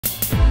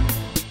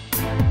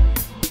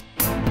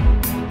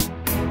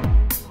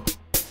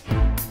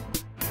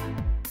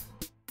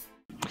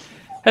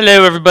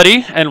Hello,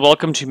 everybody, and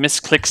welcome to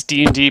Misscliks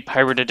D&D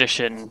Pirate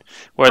Edition,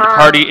 where the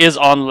party is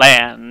on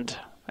land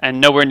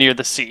and nowhere near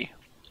the sea.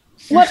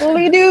 What will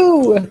we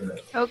do?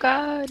 Oh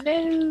god,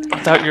 no.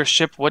 Without your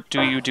ship, what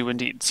do you do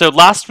indeed? So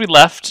last we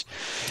left,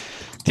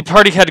 the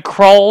party had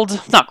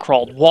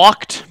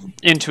walked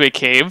into a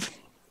cave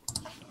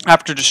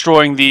after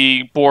destroying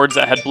the boards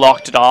that had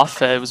blocked it off.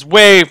 It was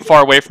way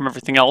far away from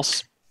everything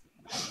else,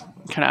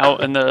 kind of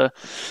out in the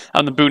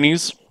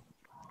boonies.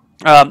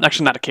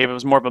 Actually, not a cave. It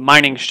was more of a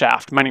mining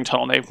shaft, mining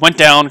tunnel. They went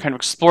down, kind of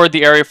explored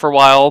the area for a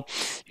while.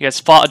 You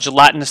guys fought a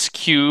gelatinous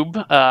cube,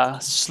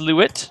 slew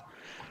it,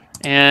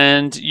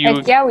 and you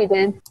We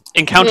did.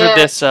 encountered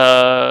this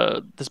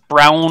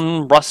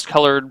brown,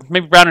 rust-colored,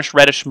 maybe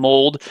brownish-reddish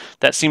mold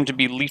that seemed to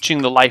be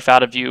leeching the life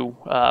out of you,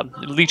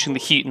 leeching the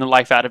heat and the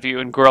life out of you,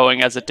 and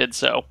growing as it did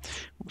so.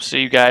 So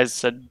you guys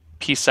said,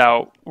 "Peace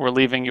out. We're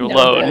leaving you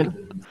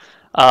alone."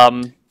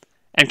 And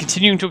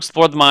continuing to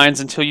explore the mines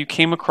until you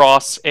came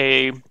across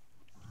a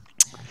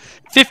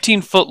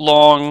 15-foot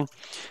long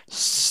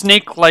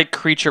snake-like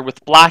creature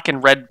with black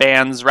and red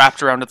bands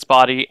wrapped around its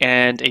body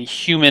and a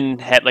human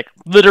head, like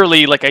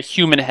literally like a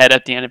human head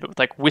at the end of it with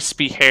like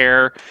wispy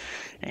hair.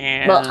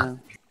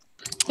 And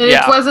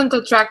it wasn't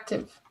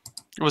attractive.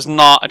 It was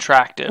not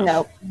attractive.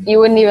 No, you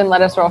wouldn't even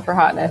let us roll for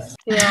hotness.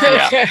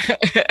 Yeah.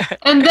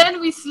 And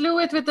then we slew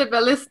it with the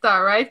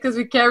ballista, right? Because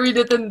we carried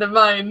it in the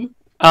mine.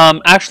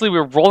 Actually,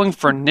 we're rolling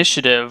for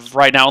initiative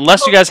right now,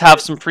 unless you guys have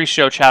some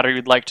pre-show chatter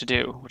you'd like to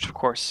do, which of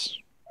course...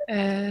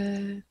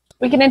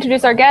 We can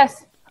introduce our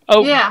guest.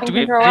 Oh, yeah. Do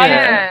we,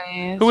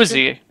 Yeah. Who is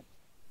he?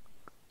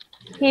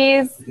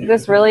 He's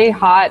this really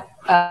hot,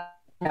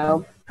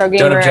 pro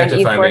gamer and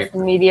esports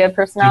media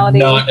personality.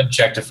 Do not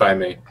objectify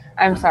me.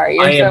 I'm sorry,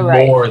 you're I so am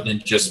right. more than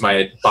just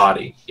my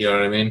body. You know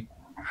what I mean?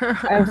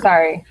 I'm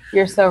sorry,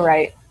 you're so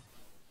right.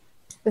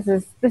 This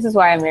is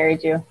why I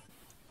married you.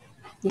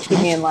 You keep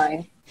me in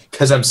line.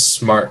 Because I'm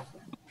smart.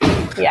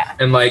 Yeah.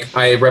 And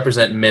I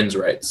represent men's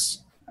rights.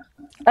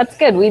 That's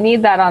good. We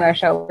need that on our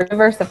show. We're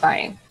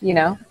diversifying,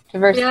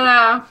 Diversity.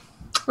 Yeah.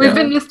 We've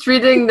been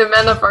mistreating the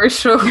men of our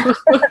show.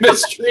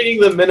 Mistreating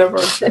the men of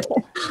our show.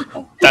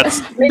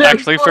 That's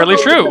actually fairly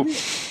true.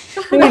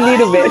 We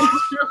need a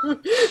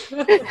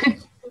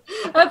bit.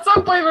 At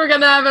some point, we're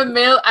gonna have a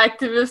male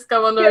activist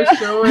come on our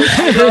show and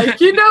be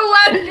like, "You know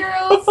what,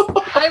 girls?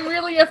 I'm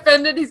really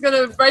offended." He's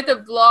gonna write a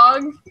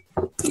blog.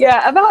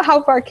 Yeah, about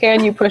how far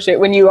can you push it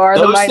when you are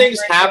Those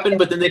things happen,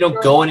 but then they don't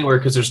go anywhere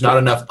because there's not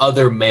enough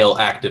other male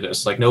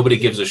activists. Nobody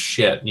gives a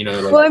shit.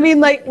 Well, I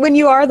mean, when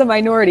you are the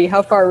minority,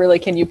 how far really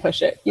can you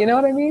push it? You know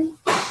what I mean?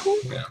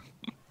 Yeah.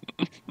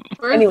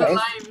 Where's Anyways.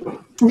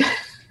 the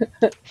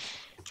line?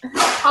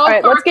 All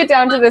right, let's get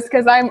down to this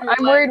because I'm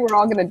worried we're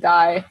all gonna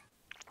die.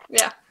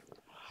 Yeah.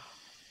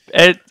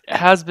 It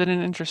has been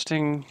an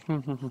interesting...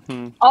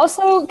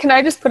 Also, can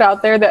I just put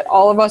out there that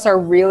all of us are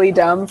really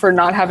dumb for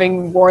not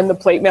having worn the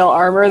plate mail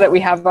armor that we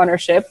have on our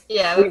ship?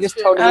 Yeah, we just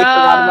totally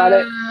forgot about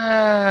it.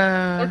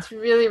 That's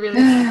really, really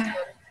stupid.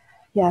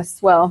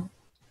 Yes, well,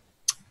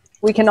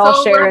 we can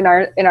all share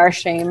in our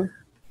shame.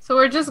 So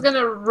we're just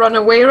gonna run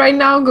away right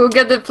now, go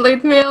get the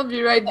plate mail,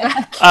 be right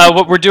back.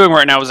 What we're doing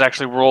right now is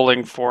actually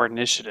rolling for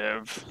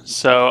initiative.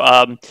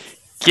 So,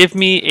 give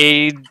me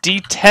a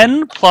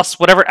D10 plus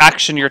whatever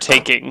action you're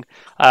taking.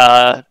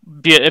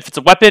 Be it if it's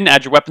a weapon,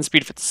 add your weapon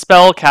speed. If it's a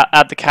spell,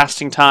 add the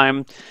casting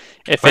time.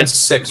 If Mine's it's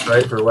 6,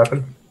 right, for a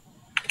weapon?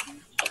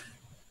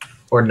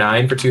 Or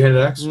 9 for two-handed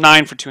axe?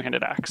 9 for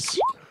two-handed axe.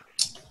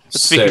 But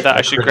speaking of that,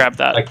 I should grab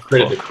that. I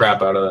critted the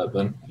crap out of that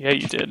then. Yeah,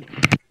 you did.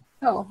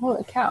 Oh,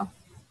 holy cow.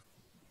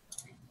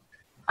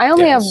 I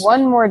only have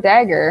one more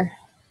dagger.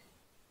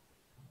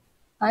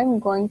 I'm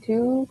going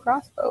to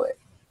crossbow it.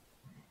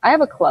 I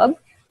have a club.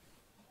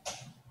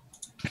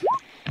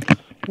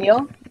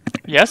 Neil?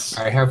 Yes?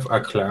 I have a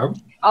club.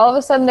 All of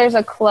a sudden there's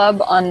a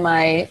club on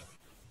my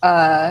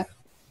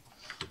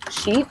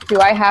sheet. Do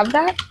I have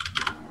that?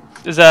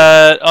 Is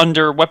that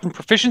under weapon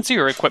proficiency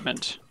or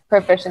equipment?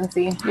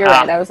 Proficiency. You're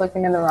right. I was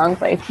looking in the wrong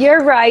place.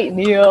 You're right,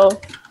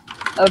 Neil.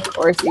 Of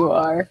course you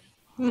are.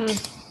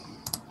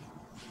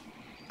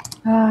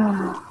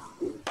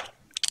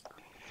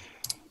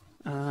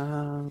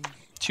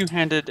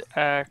 Two-handed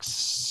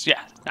axe.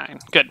 Yeah, 9.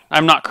 Good.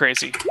 I'm not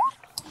crazy.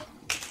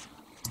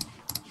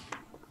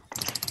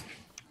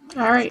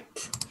 All right.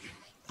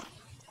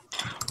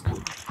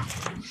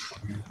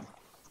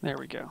 There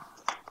we go.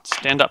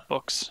 Stand up,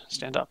 books.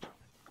 Stand up.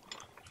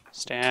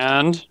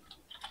 Stand.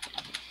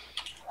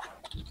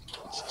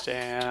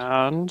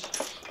 Stand.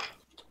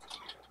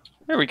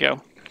 There we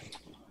go.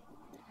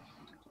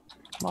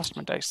 Lost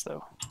my dice,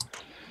 though.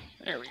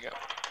 There we go.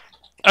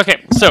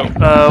 Okay, so,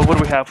 what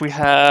do we have? We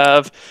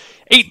have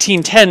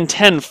 18, 10,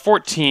 10,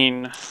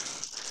 14.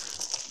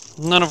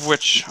 None of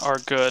which are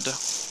good.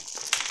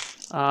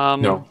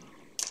 No.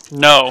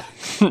 No.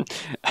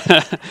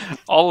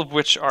 All of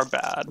which are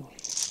bad.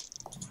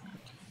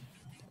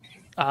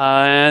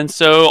 And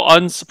so,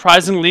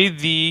 unsurprisingly,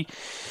 the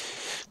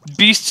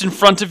beast in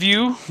front of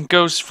you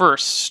goes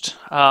first.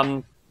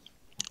 The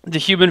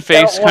human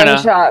face kind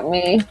of... Don't one-shot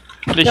me.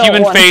 The Don't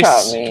human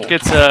one-shot face me.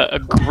 gets a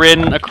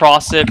grin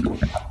across it,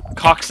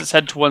 cocks its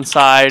head to one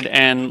side,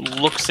 and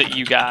looks at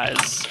you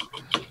guys.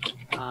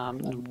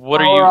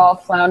 What are While we're you? all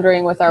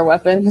floundering with our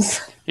weapons.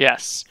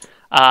 Yes.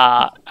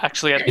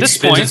 Actually, at It this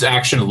spends point, its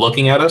action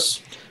looking at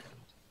us.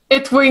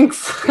 It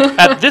winks.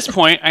 at this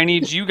point, I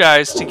need you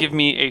guys to give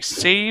me a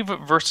save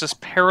versus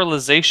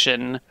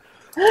paralyzation.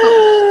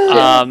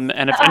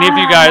 And if any of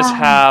you guys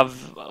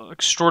have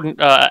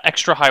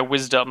extra high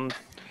wisdom,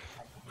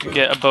 you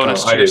get a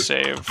bonus I to your do.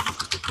 save.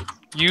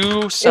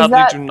 You sadly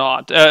that- do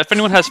not. If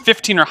anyone has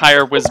 15 or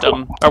higher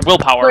wisdom or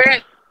willpower,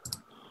 Where-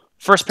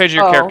 first page of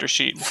your Oh. character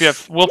sheet. If you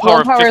have willpower,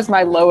 Willpower is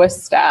my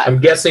lowest stat. I'm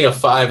guessing a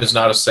 5 is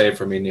not a save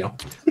for me, Neil.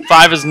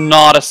 5 is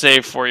not a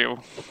save for you.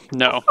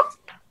 No.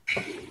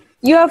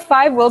 You have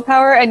 5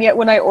 willpower, and yet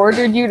when I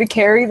ordered you to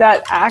carry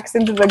that axe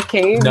into the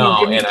cave, No,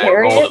 you didn't and I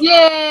carry rolled it.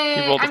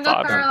 Yay! You rolled a I'm not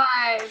 5.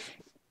 paralyzed.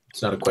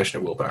 It's not a question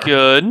of willpower.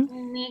 Good.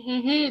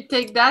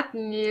 Take that,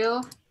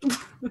 Neil.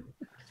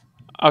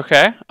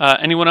 Okay.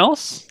 Anyone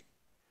else?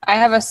 I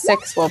have a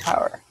 6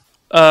 willpower.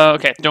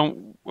 Okay.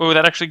 Don't. Oh,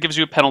 that actually gives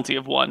you a penalty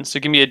of 1. So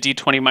give me a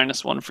d20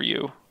 minus 1 for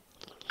you.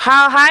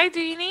 How high do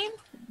you need?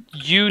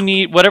 You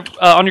need whatever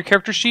on your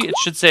character sheet. It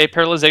should say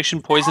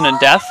paralyzation, poison, and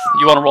death.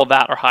 You want to roll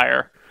that or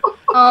higher.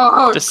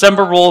 Oh,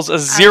 December rolls a I'm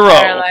 0.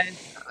 paralyzed.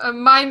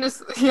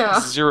 minus, yeah.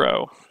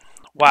 0.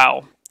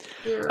 Wow.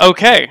 0.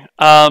 Okay.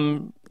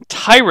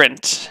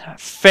 Tyrant,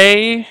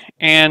 Faye,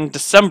 and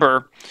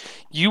December,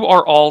 you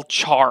are all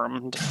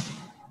charmed.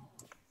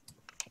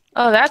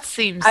 Oh, that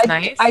seems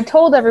nice. I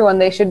told everyone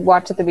they should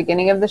watch at the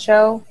beginning of the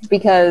show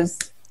because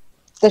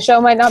the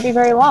show might not be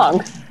very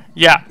long.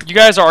 Yeah, you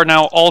guys are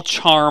now all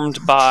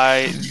charmed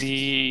by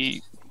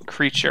the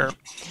creature.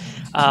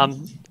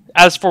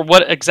 As for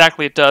what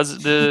exactly it does,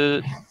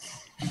 the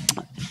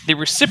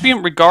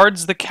recipient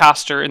regards the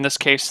caster, in this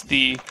case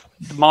the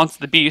monster,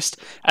 the beast,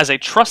 as a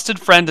trusted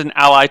friend and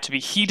ally to be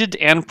heeded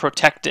and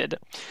protected.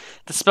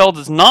 The spell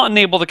does not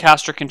enable the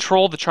caster to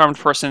control the charmed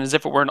person as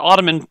if it were an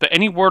ottoman, but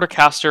any word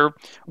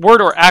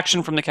or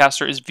action from the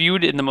caster is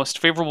viewed in the most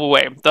favorable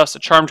way. Thus, a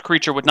charmed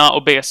creature would not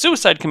obey a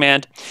suicide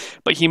command,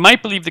 but he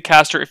might believe the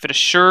caster if it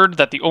assured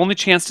that the only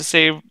chance to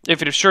save,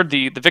 if it assured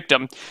the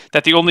victim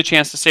that the only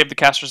chance to save the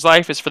caster's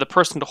life is for the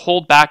person to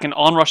hold back an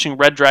onrushing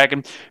red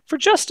dragon for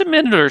just a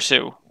minute or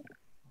two.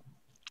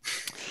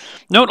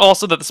 Note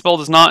also that the spell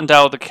does not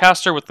endow the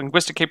caster with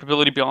linguistic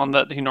capability beyond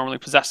that he normally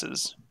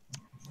possesses.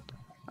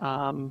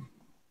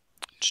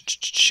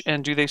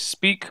 And do they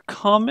speak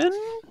common?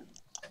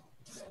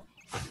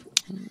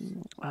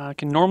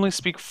 Can normally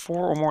speak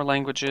 4 or more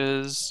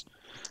languages.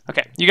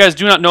 Okay, you guys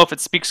do not know if it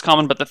speaks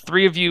common, but the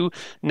 3 of you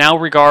now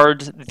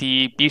regard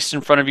the beast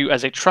in front of you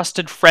as a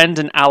trusted friend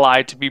and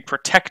ally to be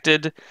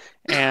protected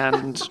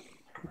and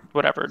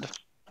whatever.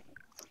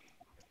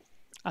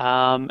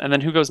 And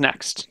then who goes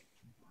next?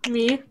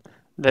 Me.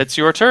 That's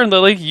your turn,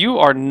 Lily. You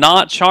are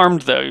not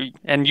charmed, though,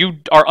 and you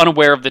are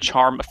unaware of the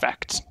charm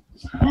effect.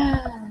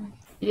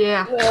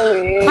 Yeah.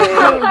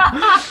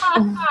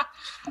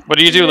 What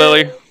do you do,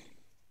 Lily?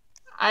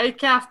 I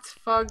cast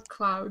Fog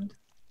Cloud.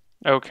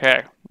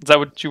 Okay. Is that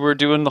what you were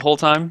doing the whole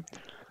time?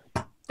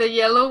 The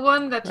yellow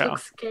one that Yeah.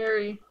 looks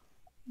scary.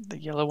 The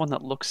yellow one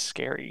that looks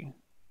scary.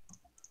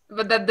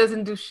 But that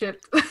doesn't do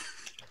shit.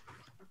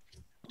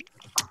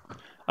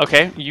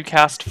 Okay, you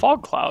cast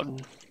Fog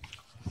Cloud.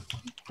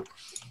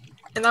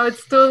 And now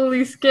it's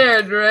totally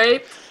scared,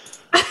 right?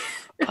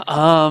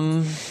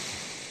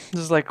 This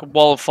is like a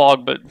wall of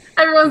fog, but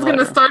Everyone's gonna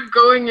Whatever. start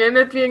going in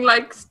it being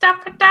like,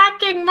 stop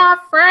attacking my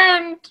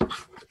friend!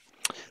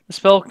 the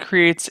spell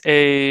creates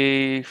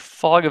a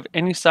fog of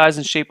any size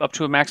and shape up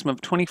to a maximum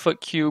of 20-foot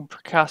cube per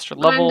caster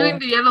But I'm level. doing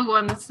the yellow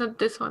one, it's not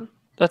this one.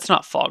 That's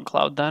not Fog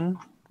Cloud, then.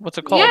 What's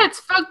it called? Yeah, it's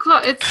Fog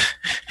Cloud. It's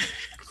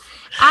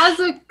as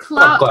a Fog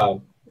cloud.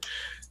 cloud.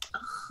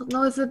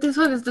 No, it's not this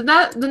one. It's the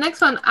next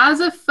one.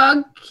 As a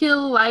fog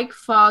kill like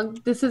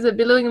fog, this is a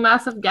billowing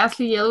mass of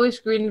ghastly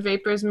yellowish green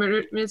vapors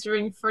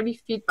measuring 40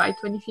 feet by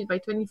 20 feet by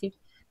 20 feet.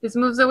 This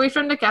moves away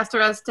from the caster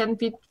as 10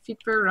 feet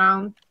per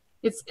round.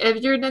 It's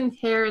heavier than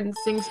hair and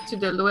sinks to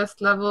the lowest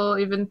level,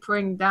 even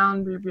pouring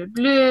down, blah, blah,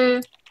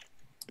 blah.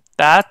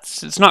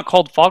 It's not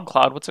called Fog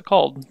Cloud. What's it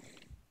called?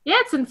 Yeah,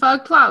 it's in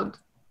Fog Cloud.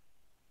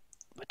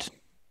 What?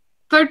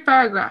 3rd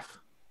paragraph.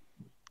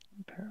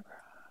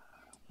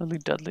 Lily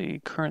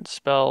Dudley, current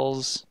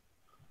spells.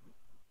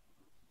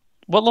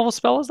 What level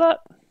spell is that?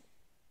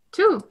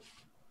 2.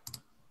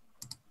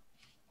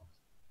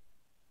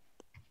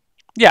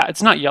 Yeah,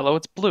 it's not yellow,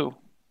 it's blue.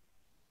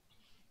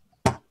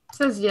 It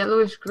says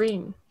yellowish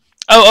green.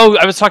 Oh,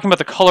 I was talking about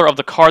the color of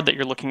the card that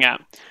you're looking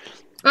at.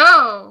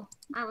 Oh!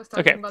 I was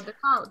talking Okay. about the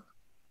cloud.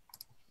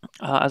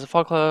 As a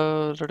fog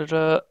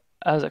cloud,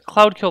 as a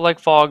cloud kill like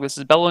fog, this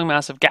is bellowing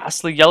mass of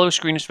ghastly yellowish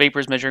greenish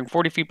vapors measuring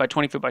 40 feet by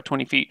 20 feet by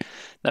 20 feet.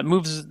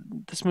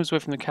 This moves away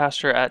from the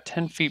caster at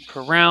 10 feet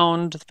per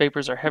round. The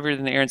vapors are heavier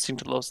than the air and sink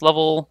to the lowest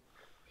level.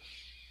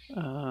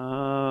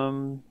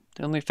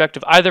 The only effect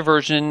of either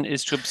version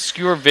is to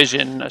obscure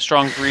vision. A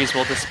strong breeze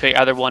will dissipate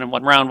either one in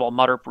one round, while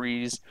moderate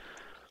breeze.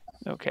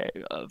 Okay.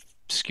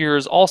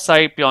 obscures all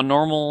sight beyond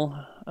normal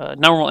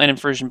and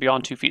infravision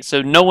beyond 2 feet.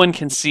 So no one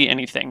can see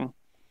anything.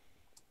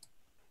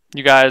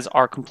 You guys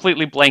are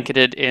completely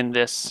blanketed in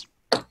this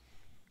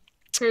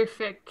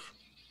Perfect.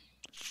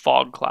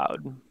 fog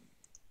cloud.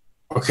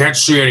 I can't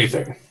see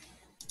anything.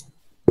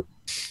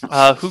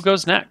 Who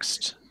goes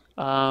next?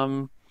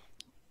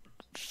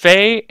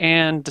 Faye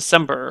and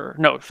December.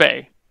 No,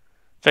 Faye.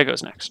 Faye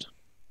goes next.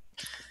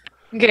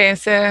 Okay,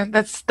 so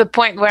that's the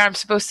point where I'm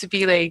supposed to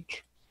be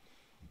like,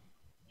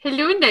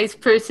 Hello, nice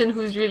person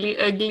who's really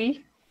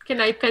ugly.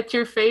 Can I pet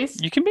your face?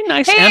 You can be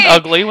nice Hey! and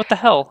ugly. What the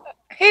hell?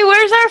 hey,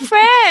 where's our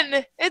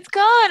friend? It's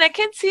gone. I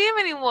can't see him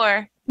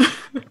anymore.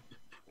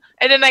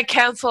 And then I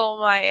cancel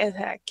my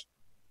attack.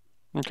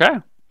 Okay.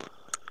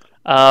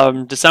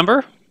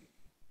 December?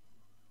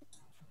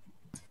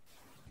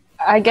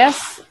 I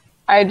guess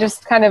I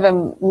just kind of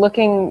am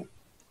looking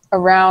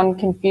around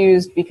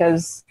confused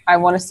because I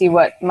want to see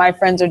what my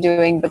friends are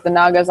doing, but the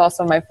Naga's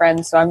also my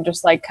friend, so I'm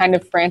just like kind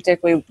of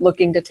frantically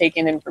looking to take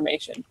in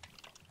information.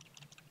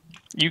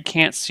 You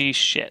can't see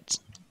shit.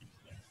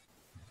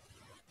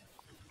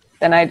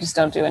 Then I just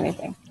don't do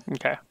anything.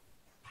 Okay.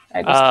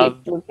 I just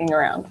keep looking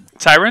around.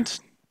 Tyrant?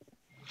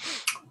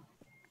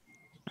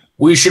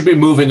 We should be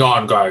moving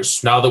on,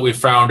 guys. Now that we've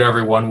found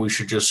everyone, we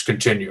should just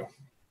continue.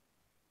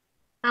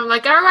 I'm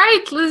like, all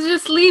right, let's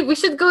just leave. We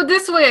should go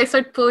this way. I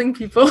start pulling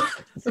people.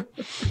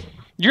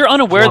 You're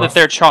unaware that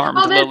they're charmed,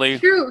 Oh, that's Lily.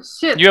 true.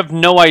 Shit. You have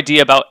no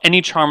idea about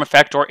any charm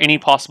effect or any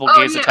possible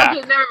gaze attack.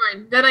 Okay, never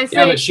mind. Then I say,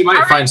 Yeah, but she might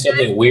all right, find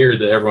something weird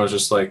that everyone's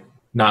just like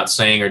not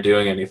saying or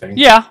doing anything.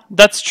 Yeah,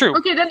 that's true.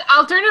 Okay, then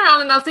I'll turn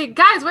around and I'll say,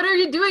 guys, what are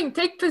you doing?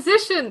 Take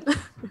position.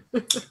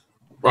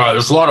 Right,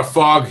 there's a lot of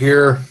fog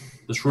here.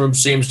 This room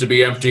seems to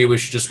be empty. We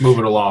should just move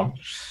it along.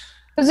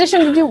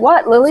 Position to do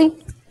what,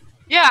 Lily?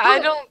 Yeah, I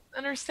don't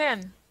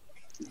understand.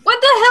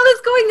 What the hell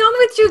is going on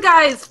with you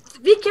guys?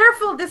 Be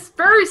careful,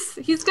 disperse.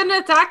 He's gonna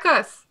attack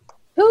us.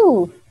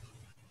 Who?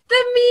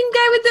 The mean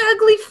guy with the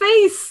ugly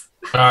face.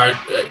 All right,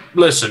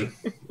 listen.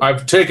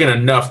 I've taken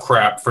enough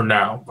crap for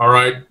now. All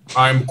right,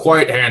 I'm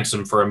quite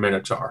handsome for a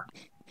Minotaur.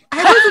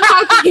 I wasn't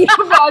talking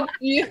about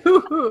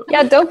you.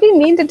 Yeah, don't be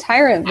mean to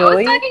Tyrant, I was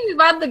Lily. talking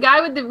about the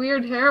guy with the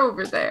weird hair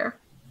over there.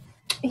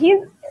 He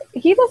doesn't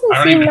I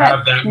don't seem even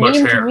have that that much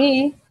mean hair. to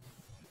me.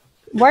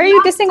 Why are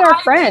you dissing our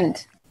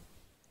friend?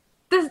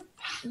 The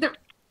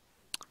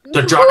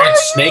giant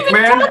snake What are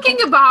you man?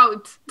 talking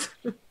about?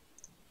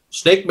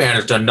 Snake Man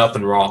has done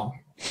nothing wrong.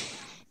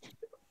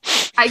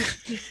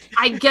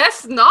 I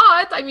guess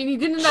not. I mean, he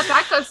didn't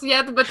attack us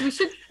yet, but we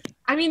should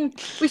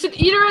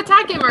either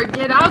attack him or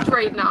get out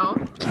right now.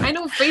 I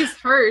know Faye's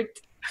hurt.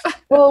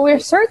 Well, we're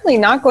certainly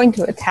not going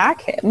to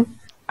attack him.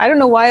 I don't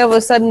know why all of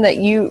a sudden that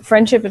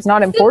friendship is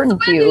not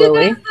important to you,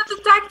 Lily. Let's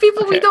attack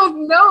people we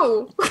don't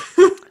know.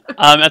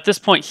 At this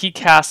point, he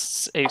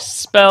casts a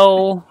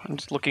spell. I'm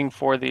just looking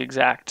for the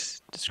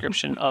exact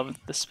description of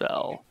the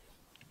spell.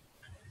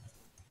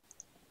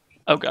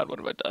 Oh god, what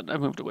have I done? I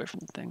moved away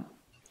from the thing.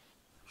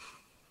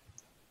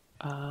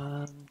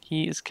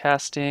 He is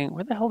casting...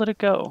 Where the hell did it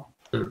go?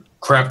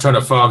 Crap ton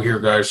of fog here,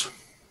 guys.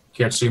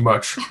 Can't see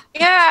much.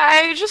 Yeah,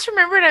 I just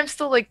remembered I'm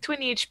still like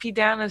 20 HP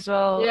down as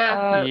well.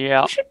 Yeah.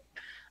 Yeah.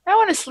 I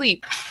want to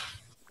sleep.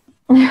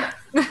 Nobody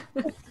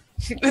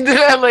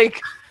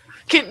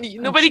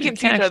can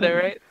see each other,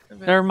 right?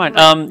 Never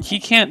mind. He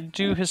can't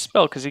do his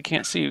spell because he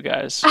can't see you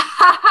guys.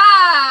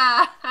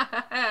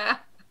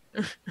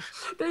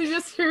 They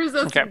just hears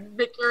us Okay.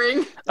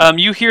 bickering.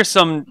 You hear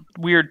some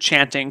weird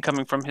chanting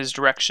coming from his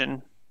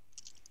direction.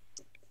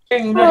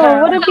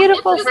 Oh, what a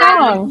beautiful If you guys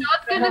are song.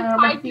 not gonna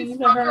fight this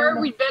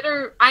fucker, we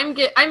better. I'm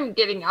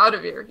getting out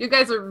of here. You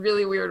guys are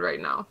really weird right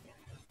now.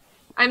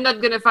 I'm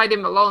not gonna fight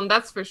him alone,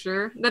 that's for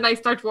sure. Then I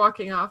start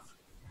walking off.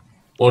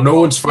 Well, no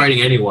one's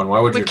fighting anyone. Why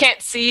would We you?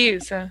 can't see you,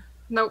 so.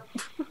 Nope.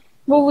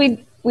 Well,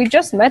 we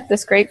just met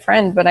this great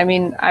friend, but I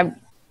mean, I'm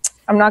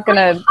not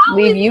gonna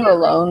leave you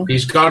alone.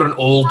 He's got an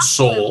old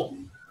soul.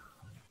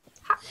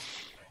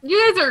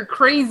 You guys are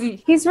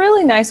crazy. He's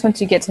really nice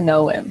once you get to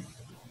know him.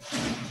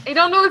 I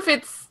don't know if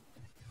it's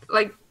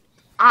like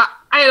I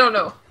don't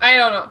know.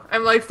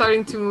 I'm like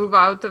starting to move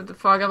out of the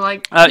fog. I'm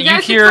like You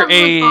guys should hear come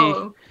and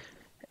follow.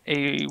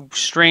 a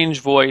strange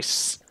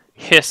voice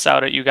hiss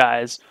out at you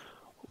guys.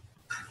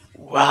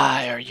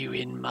 Why are you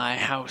in my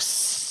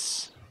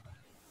house?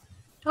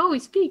 Oh, he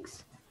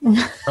speaks.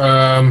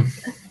 I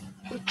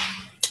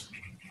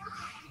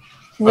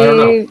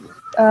don't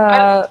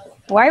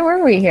Why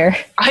were we here?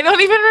 I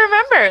don't even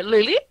remember.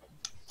 Lily?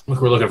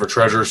 Look, we're looking for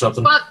treasure or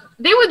something. But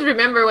they would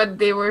remember what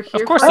they were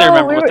here Of course for. they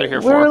remember what they're here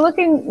we were for.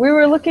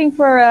 looking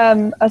for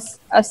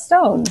a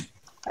stone,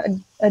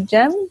 a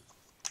gem,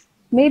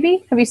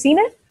 maybe. Have you seen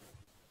it?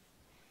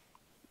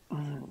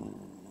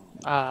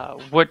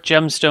 What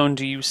gemstone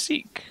do you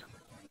seek?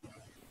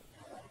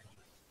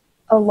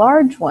 A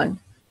large one.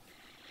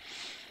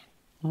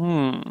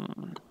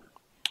 Well,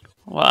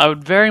 I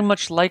would very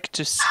much like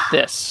to see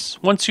this.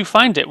 Once you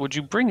find it, would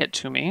you bring it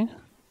to me?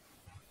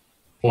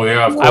 Well,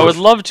 yeah, of course. I would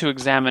love to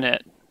examine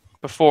it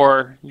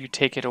before you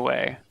take it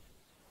away.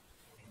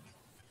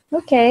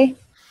 Okay.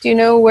 Do you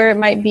know where it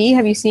might be?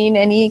 Have you seen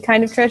any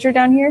kind of treasure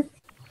down here?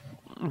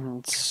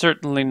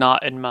 Certainly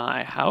not in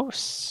my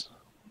house.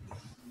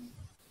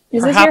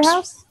 Is this your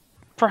house?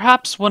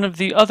 Perhaps one of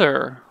the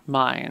other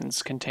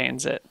mines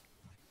contains it.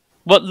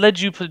 What led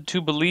you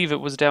to believe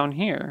it was down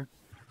here?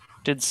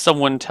 Did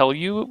someone tell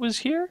you it was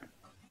here?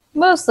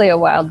 Mostly a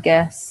wild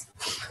guess.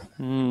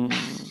 Someone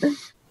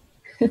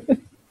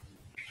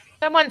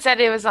said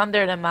it was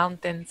under the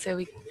mountain, so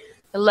it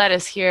led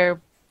us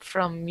here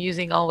from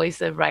using always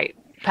the right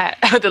path,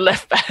 the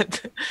left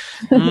path.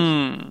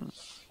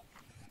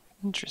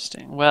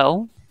 Interesting.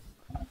 Well,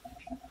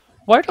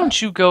 why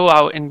don't you go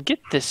out and get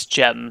this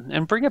gem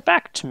and bring it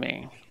back to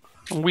me?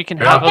 And we can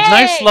have a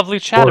nice, lovely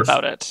chat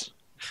about it.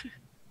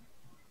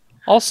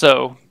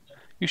 Also,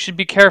 you should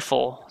be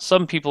careful.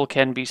 Some people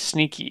can be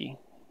sneaky.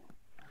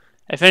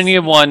 If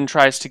anyone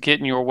tries to get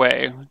in your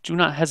way, do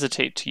not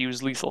hesitate to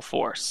use lethal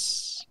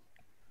force.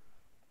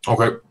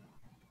 Okay.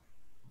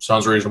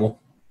 Sounds reasonable.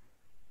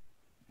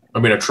 I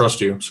mean, I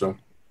trust you, so.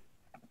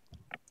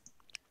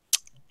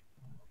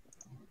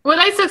 Would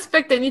I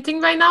suspect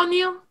anything by now,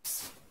 Neal?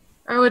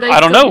 Or would I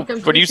don't still know. be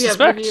What do you completely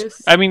suspect?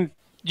 oblivious? I mean,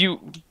 you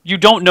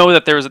don't know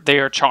that they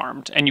are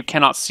charmed, and you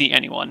cannot see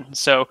anyone.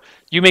 So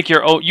you make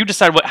your own. You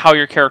decide how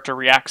your character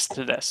reacts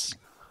to this.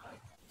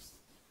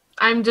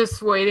 I'm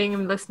just waiting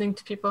and listening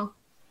to people.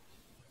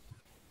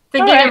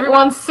 Thinking Alright,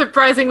 everyone's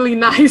surprisingly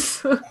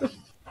nice.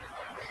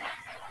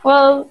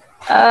 Well,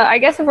 I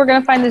guess if we're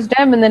gonna find this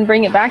gem and then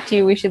bring it back to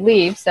you, we should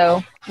leave.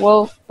 So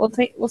we'll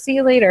see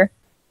you later.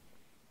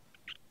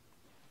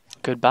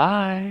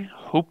 Goodbye.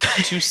 Hope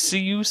to see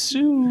you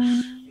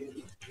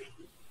soon.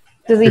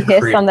 Does he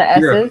hiss on the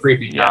You're a S's?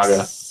 creepy Naga.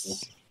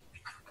 Yes.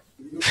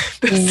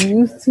 See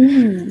you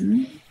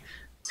soon.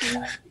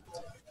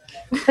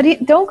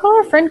 But don't call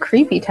our friend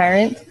creepy,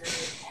 Tyrant.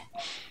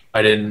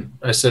 I didn't.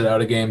 I said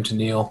out a game to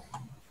Neal. I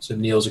said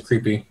Neal's a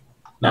creepy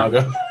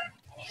Naga.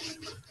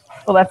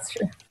 Well, that's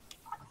true.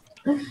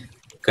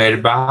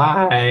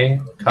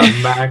 Goodbye.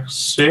 Come back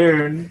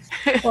soon.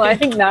 Well, I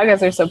think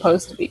Nagas are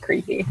supposed to be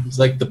creepy. He's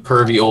like the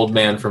pervy old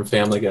man from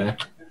Family Guy.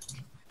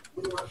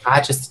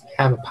 I just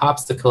have a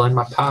popsicle in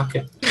my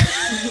pocket.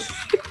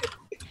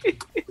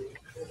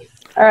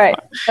 All right.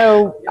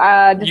 So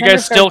You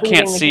guys still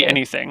can't see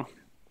anything.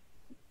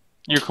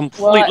 You're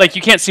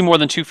you can't see more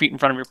than 2 feet in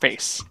front of your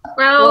face.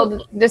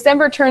 Well,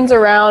 December turns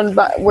around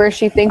where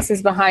she thinks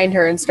is behind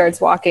her and starts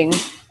walking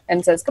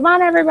and says, "Come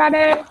on,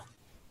 everybody."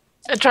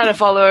 I try to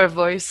follow her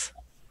voice.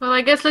 Well,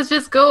 I guess let's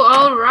just go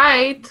all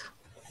right.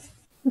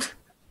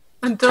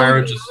 Until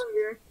Tyrant we just go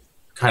here.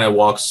 kind of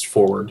walks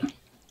forward.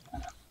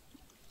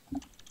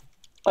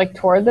 Like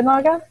toward the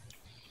Naga?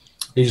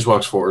 He just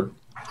walks forward.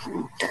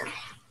 All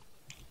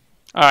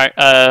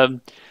right.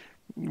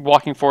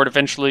 Walking forward,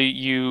 eventually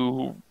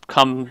you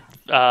come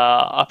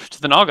up to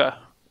the Naga.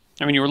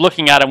 I mean, you were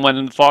looking at him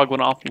when the fog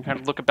went off. You kind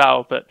of look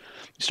about, but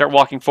you start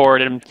walking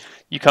forward, and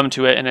you come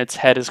to it, and its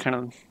head is kind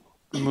of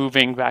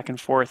moving back and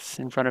forth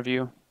in front of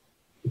you.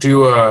 Do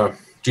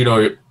you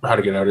know how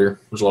to get out of here?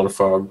 There's a lot of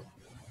fog.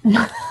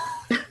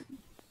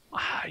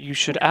 You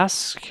should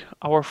ask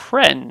our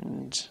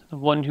friend, the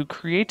one who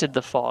created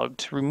the fog,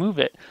 to remove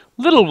it.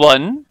 Little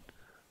one,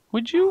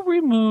 would you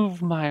remove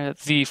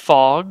the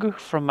fog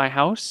from my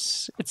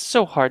house? It's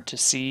so hard to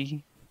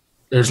see.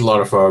 There's a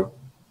lot of fog.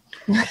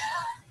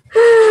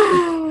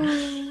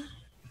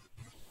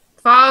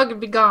 Fog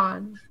be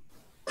gone.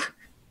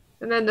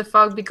 And then the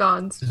fog be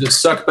gone. Does it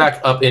suck back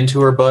up into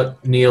her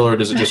butt, Neal, or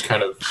does it just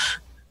kind of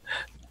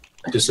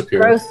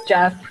disappear? Gross,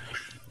 Jeff.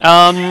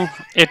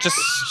 It just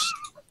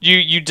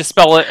you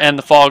dispel it, and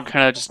the fog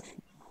kind of just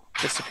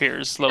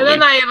disappears slowly.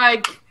 And then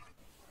I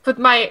put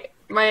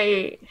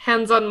my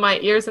hands on my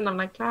ears and I'm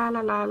like la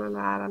la la la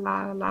la la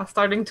la la,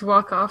 starting to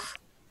walk off.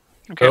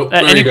 Okay. Oh, At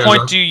there any you go, point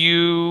John. do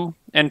you,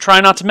 and try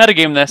not to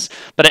metagame this,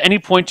 but at any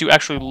point do you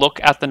actually look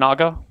at the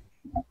Naga?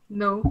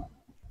 No.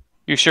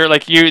 You sure?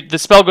 Like the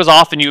spell goes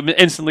off and you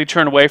instantly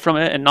turn away from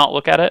it and not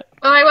look at it?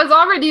 Well, I was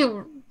already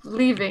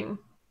leaving.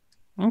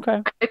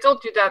 Okay. I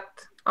told you that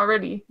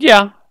already.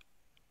 Yeah.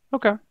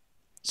 Okay.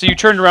 So you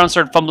turned around,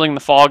 started fumbling the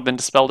fog, then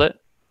dispelled it?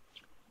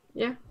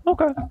 Yeah.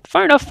 Okay.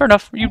 Fair enough, fair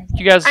enough. You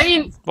guys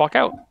walk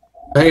out.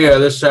 Hey,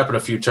 this has happened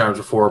a few times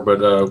before,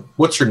 but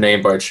what's your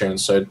name by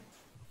chance? I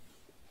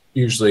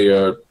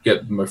usually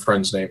get my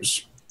friends'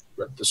 names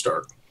at the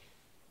start.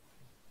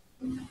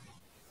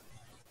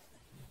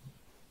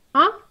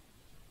 Huh?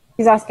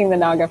 He's asking the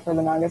Naga for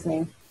the Naga's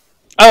name.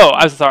 Oh,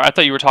 I was sorry. I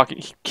thought you were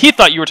talking. He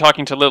thought you were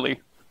talking to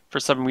Lily for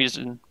some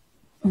reason.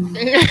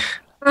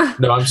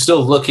 No, I'm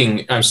still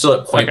looking. I'm still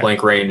at point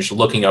blank range,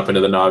 looking up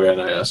into the Naga,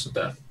 and I asked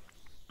that.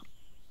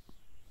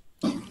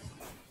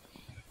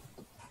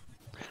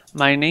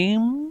 My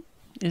name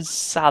is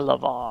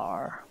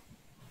Salavar.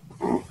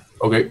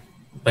 Okay,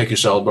 thank you,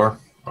 Salbar.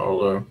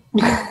 I'll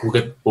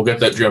we'll get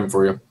that gem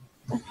for you.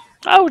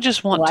 I would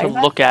just want to Liza?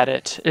 look at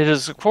it. It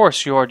is, of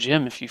course, your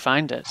gem if you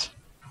find it.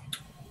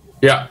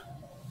 Yeah.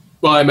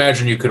 Well, I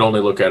imagine you could only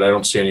look at it. I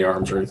don't see any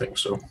arms or anything,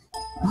 so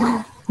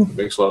it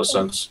makes a lot of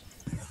sense.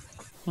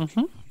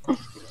 Mm-hmm.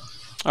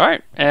 All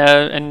right,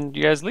 and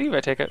you guys leave. I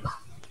take it.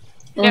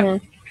 Yep. All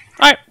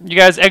right, you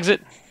guys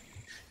exit.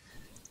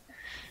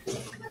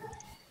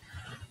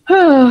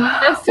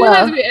 As soon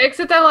as we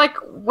exit, I'm like,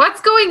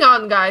 what's going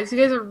on, guys? You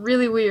guys are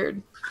really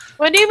weird.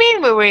 What do you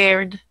mean we're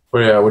weird? Oh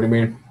yeah, what do you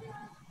mean?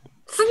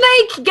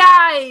 Snake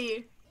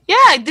guy!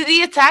 Yeah, did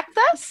he attack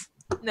us?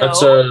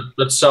 No.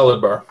 That's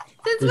Salad Bar.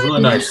 Since He's when really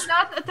did nice. you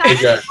not attack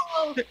Hey, guy.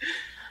 people?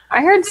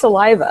 I heard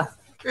saliva.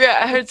 Yeah,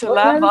 I heard What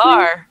was it?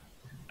 Salavar.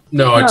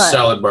 No, it's What?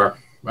 Salad Bar.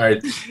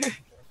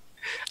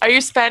 Are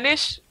you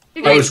Spanish?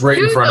 You I guys was right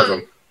in do front of know-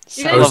 him.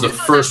 you I guys was do the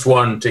know first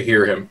one to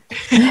hear him.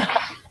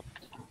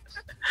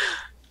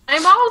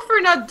 I'm all for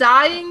not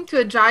dying to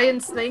a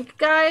giant snake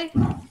guy,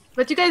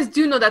 but you guys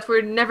do know that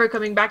we're never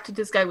coming back to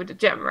this guy with the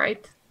gem,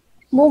 right?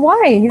 Well,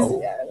 why?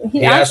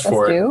 He asked asked us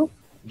for it. to.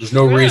 There's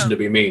no Yeah. reason to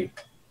be mean.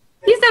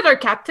 He's not our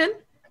captain.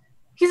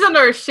 He's on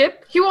our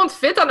ship. He won't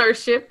fit on our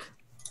ship.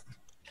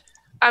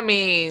 I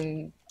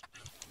mean,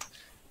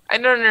 I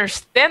don't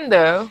understand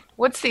though.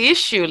 What's the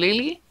issue,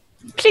 Lily?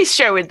 Please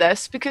share with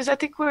us because I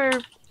think we're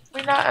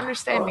not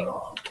understanding.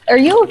 Are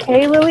you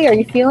okay, Lily? Are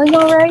you feeling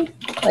all right?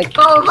 Like,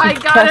 Oh my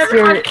god, press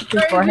your everyone's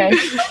crazy. forehead.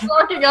 I'm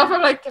walking off,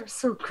 I'm like, they're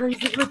so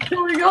crazy. What's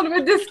going on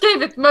with this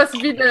cave? It must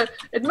be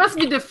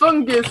the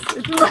fungus.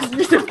 It must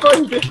be the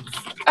fungus.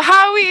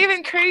 How are we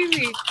even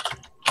crazy?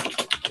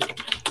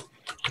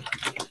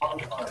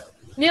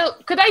 Neil,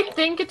 could I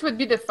think it would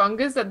be the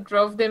fungus that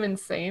drove them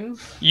insane?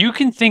 You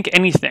can think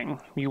anything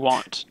you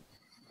want.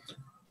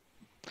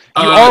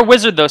 You are a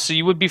wizard, though, so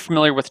you would be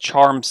familiar with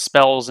charm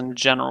spells in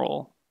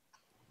general.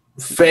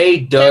 Faye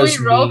Can does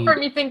we roll need for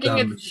me thinking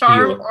some it's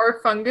charm healing. or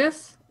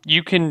fungus?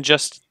 You can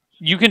just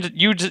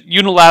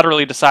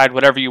unilaterally decide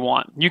whatever you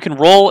want. You can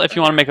roll if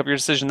you want to make up your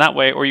decision that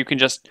way, or you can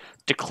just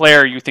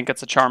declare you think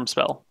it's a charm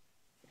spell.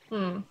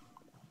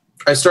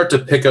 I start to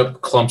pick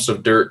up clumps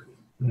of dirt,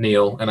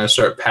 Neil, and I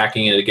start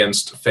packing it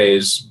against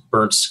Faye's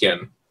burnt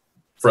skin.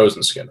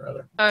 Frozen skin,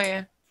 rather. Oh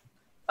yeah.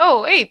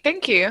 Oh hey,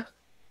 thank you.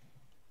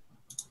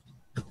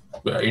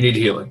 Yeah, you need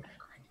healing.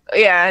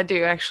 Yeah, I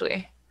do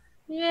actually.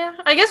 Yeah,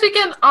 I guess we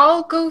can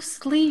all go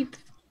sleep.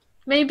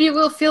 Maybe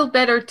we'll feel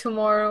better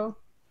tomorrow.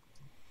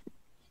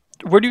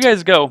 Where do you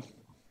guys go?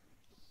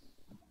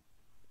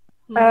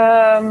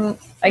 I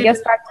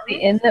guess back to the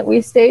inn that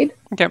we stayed.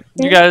 Okay,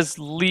 you guys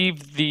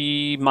leave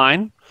the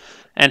mine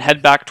and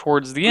head back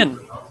towards the inn.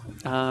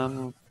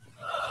 You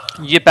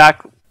get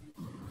back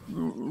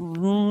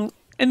in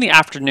the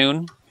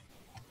afternoon,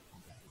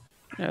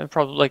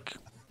 probably like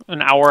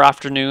an hour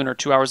afternoon or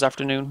 2 hours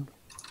afternoon.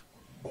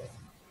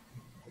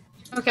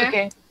 Okay.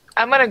 Okay.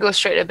 I'm gonna go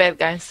straight to bed,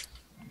 guys.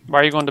 Why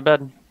are you going to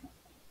bed?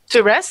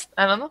 To rest?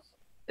 I don't know.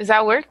 Does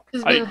that work?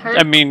 He's been hurt.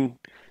 I mean,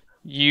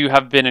 you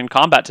have been in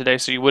combat today,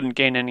 so you wouldn't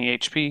gain any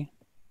HP.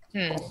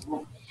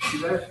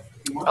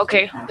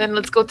 Okay, then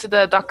let's go to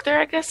the doctor,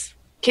 I guess.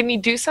 Can you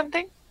do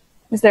something?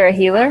 Is there a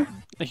healer?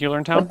 A healer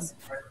in town?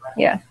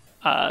 Yeah.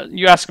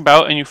 You ask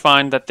about, and you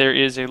find that there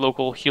is a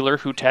local healer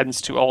who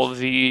tends to all of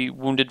the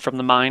wounded from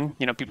the mine.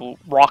 You know,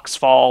 rocks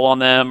fall on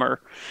them, or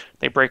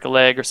they break a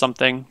leg or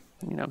something.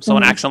 You know,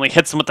 someone accidentally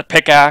hits them with a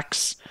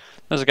pickaxe.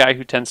 There's a guy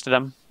who tends to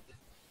them.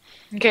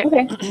 Okay.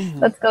 Okay.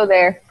 Let's go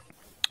there,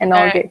 and I'll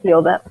Alright. get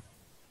healed up.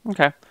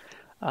 Okay.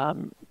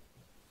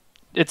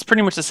 It's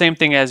pretty much the same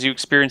thing as you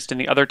experienced in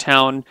the other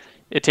town.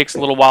 It takes a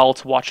little while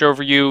to watch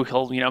over you.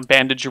 He'll,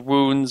 bandage your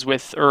wounds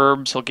with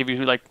herbs. He'll give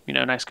you,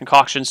 nice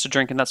concoctions to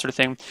drink and that sort of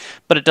thing.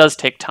 But it does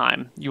take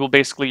time. You will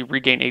basically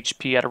regain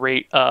HP at a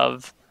rate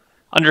of,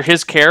 under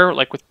his care,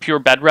 like with pure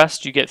bed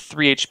rest, you get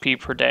 3 HP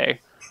per day.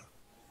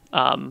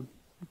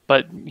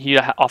 But he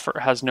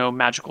has no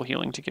magical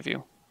healing to give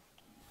you.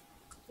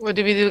 What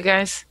do we do,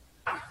 guys?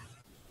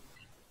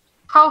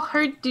 How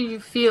hurt do you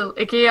feel?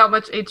 AKA, how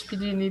much HP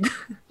do you need?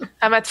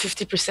 I'm at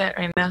 50%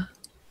 right now.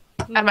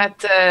 I'm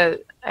at, I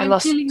I'm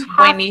lost feeling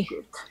 20. half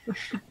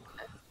it.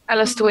 I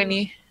lost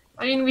 20.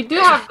 I mean, we do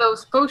have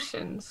those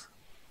potions.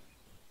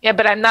 Yeah,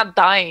 but I'm not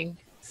dying.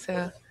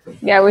 So,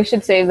 Yeah, we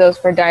should save those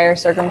for dire You're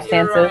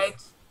circumstances. right.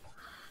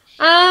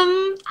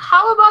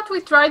 How about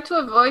we try to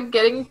avoid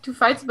getting into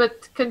fights,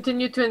 but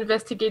continue to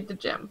investigate the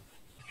gem?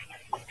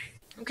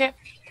 okay.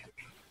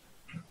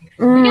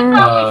 We can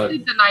probably Uh,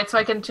 sleep the night so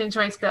I can change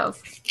my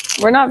spells.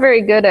 We're not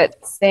very good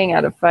at staying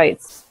out of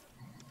fights.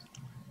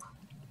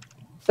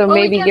 So Or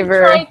we maybe can give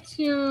her, try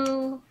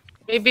to.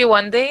 Maybe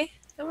one day?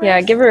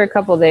 give her a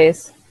couple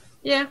days.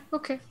 Yeah.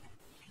 Okay.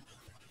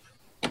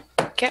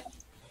 Okay.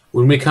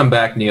 When we come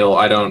back, Neil,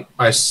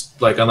 unless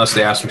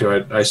they ask me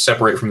to, I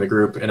separate from the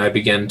group and I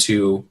begin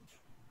to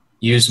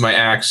use my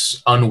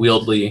axe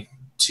unwieldily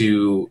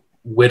to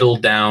whittle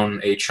down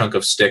a chunk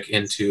of stick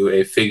into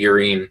a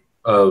figurine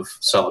of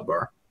Salad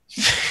Bar.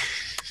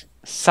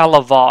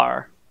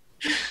 Salavar.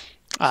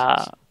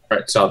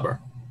 Right, Salad Bar.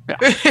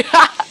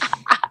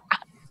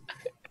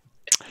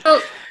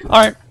 Oh, All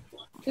right.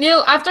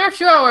 Neil, after a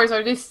few hours,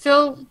 are they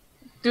still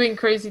doing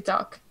crazy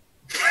talk?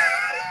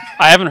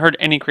 I haven't heard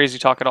any crazy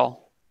talk at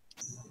all.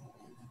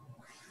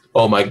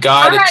 Oh my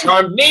god, Alright. it's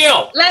charmed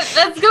Neil!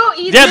 Let's go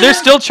eat. Yeah, they're dinner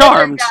still together,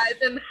 charmed. guys,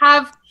 and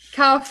have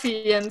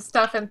coffee and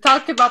stuff and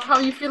talk about how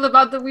you feel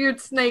about the weird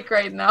snake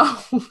right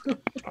now.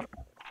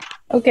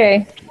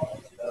 Okay.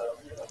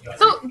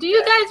 So, do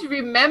you guys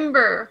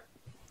remember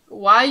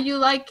why you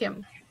like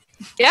him?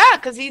 Yeah,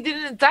 because he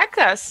didn't attack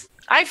us.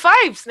 High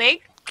five,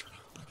 Snake.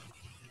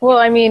 Well,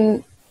 I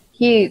mean,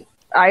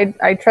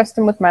 I trust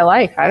him with my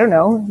life. I don't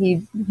know.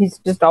 He's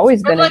just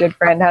always been a good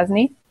friend, hasn't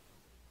he?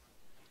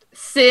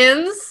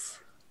 Since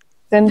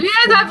Do you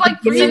guys have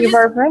like the beginning of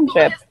our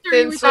friendship?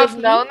 Since we've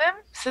known him?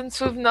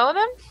 Since we've known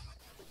him?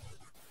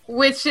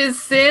 Which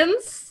is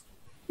since?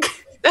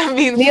 I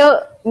mean,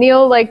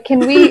 Neal, like,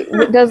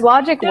 does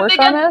logic work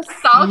on us?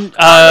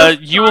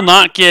 You will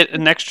not get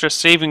an extra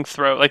saving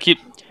throw. Like you're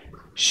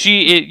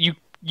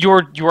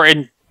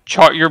in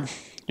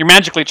you're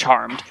magically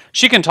charmed.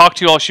 She can talk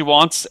to you all she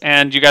wants,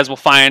 and you guys will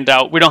find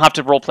out. We don't have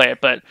to roleplay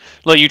it, but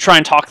like, you try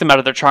and talk them out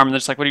of their charm, and they're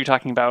just like, "What are you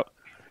talking about?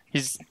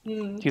 He's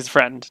a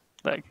friend."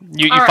 Like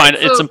you find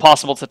it's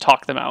impossible to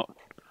talk them out.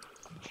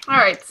 All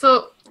right,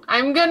 so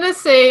I'm gonna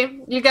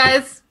say, you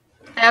guys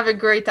have a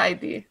great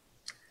idea.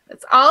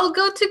 Let's all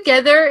go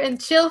together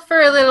and chill for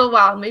a little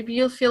while. Maybe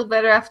you'll feel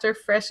better after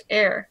fresh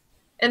air.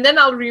 And then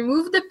I'll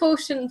remove the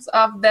potions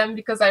off them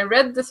because I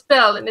read the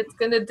spell and it's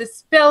going to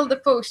dispel the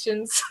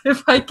potions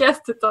if I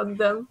cast it on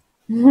them.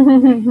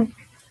 Then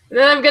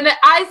I'm going to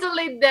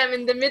isolate them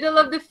in the middle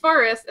of the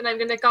forest and I'm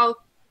going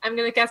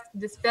to cast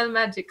Dispel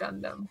Magic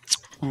on them.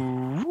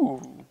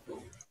 Ooh.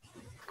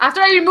 After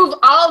I remove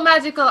all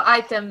magical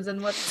items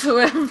and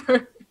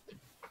whatsoever.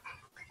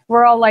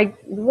 We're all like,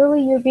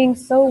 Lily, you're being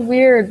so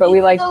weird, but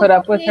we like put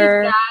up with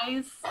her.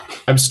 Guys.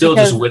 I'm still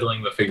just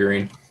whittling the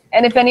figurine.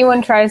 And if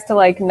anyone tries to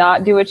like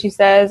not do what she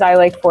says, I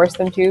like force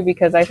them to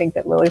because I think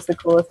that Lily's the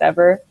coolest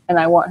ever, and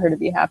I want her to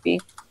be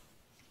happy.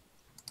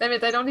 Damn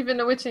it, I don't even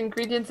know which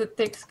ingredients it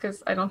takes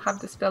because I don't have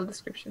the spell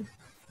description.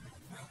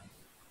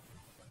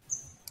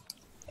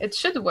 It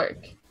should work.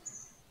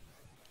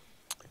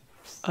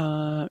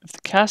 If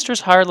the caster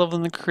is higher level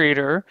than the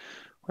creator,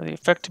 or the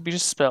effect to be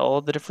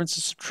dispelled, the difference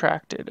is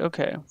subtracted.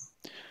 Okay.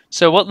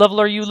 So what level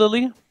are you,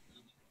 Lily?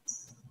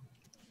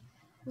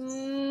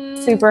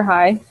 Super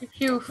high.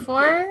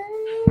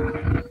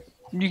 Q4?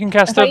 You can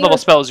cast third level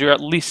spells. You're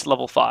at least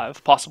level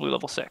 5, possibly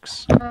level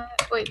 6.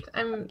 Wait,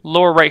 I'm...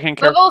 Lower right-hand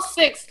corner. Level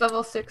 6,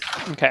 level 6.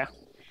 Okay.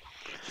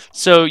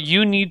 So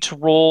you need to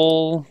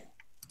roll...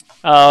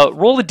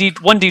 roll a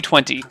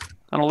 1d20.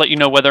 And I'll let you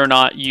know whether or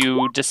not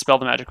you dispel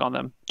the magic on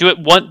them. Do it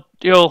one...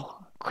 Oh,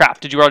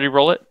 crap. Did you already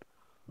roll it?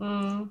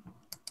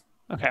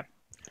 Okay.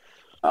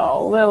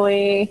 Oh,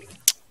 Lily.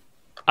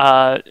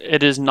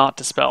 It is not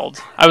dispelled.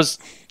 I was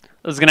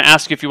going to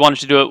ask you if you wanted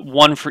to do it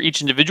one for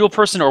each individual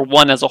person or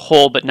one as a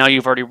whole, but now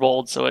you've already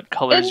rolled, so it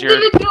colors your...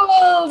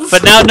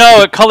 But now,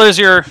 no, it colors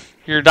your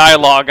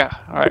dialogue.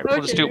 All right,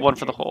 we'll just do it one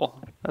for the whole.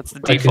 That's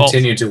the default. I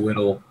continue to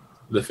whittle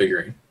the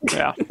figurine.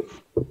 Yeah.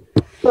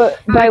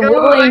 But by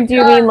whittling, do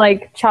you mean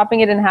like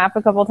chopping it in half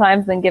a couple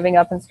times, then giving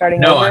up and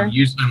starting over? No,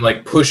 I'm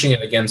like pushing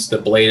it against the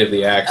blade of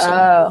the axe.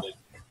 Oh.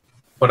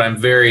 But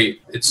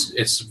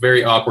it's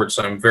very awkward,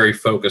 so I'm very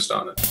focused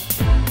on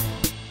it.